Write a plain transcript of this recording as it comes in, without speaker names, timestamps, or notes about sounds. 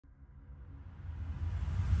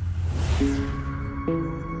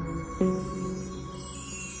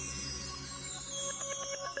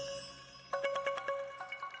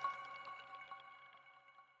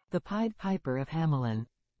Pied Piper of Hamelin.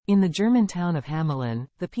 In the German town of Hamelin,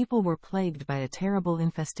 the people were plagued by a terrible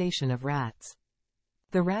infestation of rats.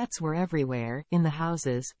 The rats were everywhere, in the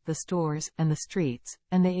houses, the stores, and the streets,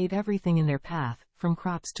 and they ate everything in their path, from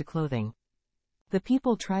crops to clothing. The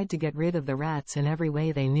people tried to get rid of the rats in every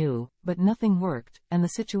way they knew, but nothing worked, and the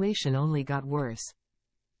situation only got worse.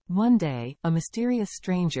 One day, a mysterious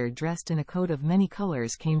stranger dressed in a coat of many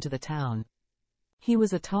colors came to the town. He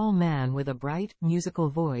was a tall man with a bright, musical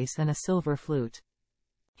voice and a silver flute.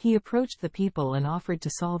 He approached the people and offered to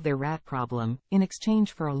solve their rat problem, in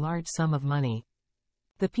exchange for a large sum of money.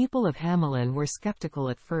 The people of Hamelin were skeptical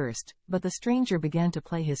at first, but the stranger began to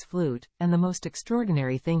play his flute, and the most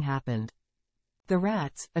extraordinary thing happened. The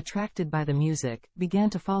rats, attracted by the music,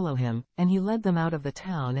 began to follow him, and he led them out of the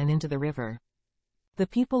town and into the river. The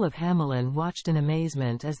people of Hamelin watched in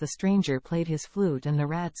amazement as the stranger played his flute and the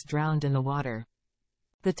rats drowned in the water.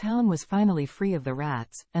 The town was finally free of the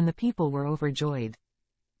rats, and the people were overjoyed.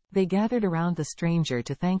 They gathered around the stranger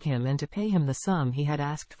to thank him and to pay him the sum he had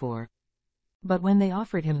asked for. But when they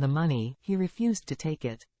offered him the money, he refused to take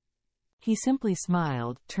it. He simply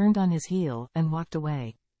smiled, turned on his heel, and walked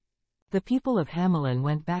away. The people of Hamelin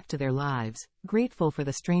went back to their lives, grateful for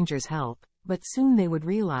the stranger's help, but soon they would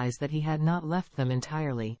realize that he had not left them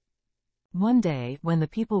entirely. One day, when the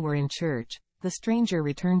people were in church, the stranger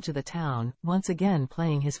returned to the town, once again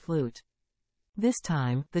playing his flute. This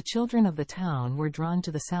time, the children of the town were drawn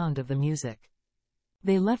to the sound of the music.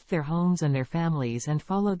 They left their homes and their families and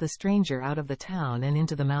followed the stranger out of the town and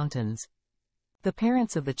into the mountains. The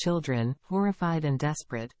parents of the children, horrified and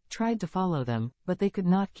desperate, tried to follow them, but they could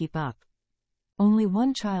not keep up. Only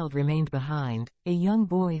one child remained behind, a young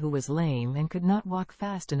boy who was lame and could not walk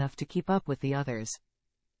fast enough to keep up with the others.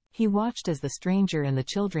 He watched as the stranger and the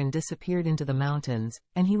children disappeared into the mountains,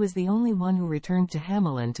 and he was the only one who returned to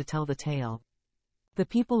Hamelin to tell the tale. The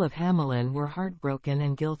people of Hamelin were heartbroken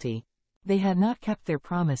and guilty. They had not kept their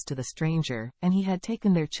promise to the stranger, and he had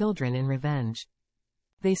taken their children in revenge.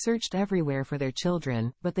 They searched everywhere for their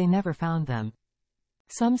children, but they never found them.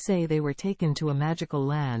 Some say they were taken to a magical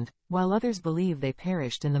land, while others believe they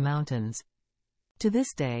perished in the mountains. To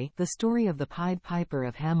this day, the story of the Pied Piper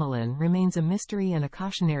of Hamelin remains a mystery and a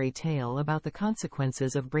cautionary tale about the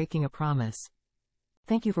consequences of breaking a promise.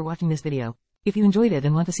 Thank you for watching this video. If you enjoyed it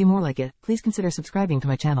and want to see more like it, please consider subscribing to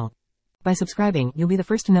my channel. By subscribing, you'll be the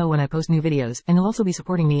first to know when I post new videos, and you'll also be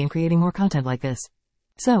supporting me in creating more content like this.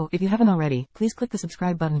 So, if you haven't already, please click the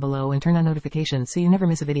subscribe button below and turn on notifications so you never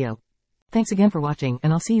miss a video. Thanks again for watching,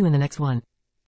 and I'll see you in the next one.